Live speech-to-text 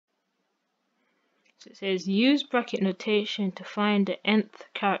So it says use bracket notation to find the nth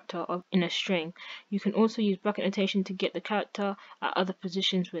character in a string. You can also use bracket notation to get the character at other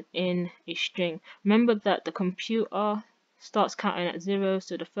positions within a string. Remember that the computer starts counting at 0,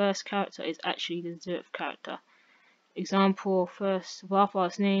 so the first character is actually the 0th character. Example, first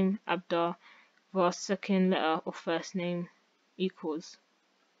name Abdar, var second letter of first name equals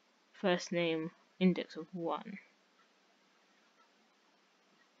first name index of 1.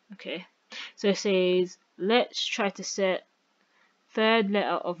 Okay, so it says let's try to set third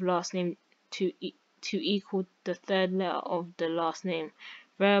letter of last name to equal the third letter of the last name.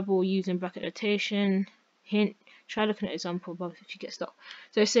 Variable using bracket notation. Hint, try looking at example above if you get stuck.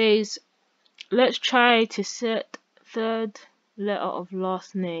 So it says let's try to set third letter of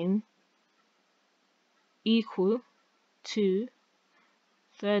last name equal to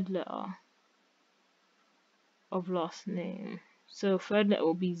third letter of last name. So third letter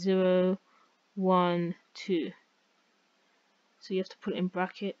will be 0, 1, 2. So you have to put it in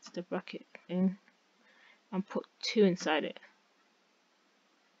brackets, the bracket thing, and put 2 inside it.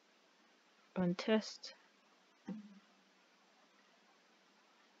 Run test.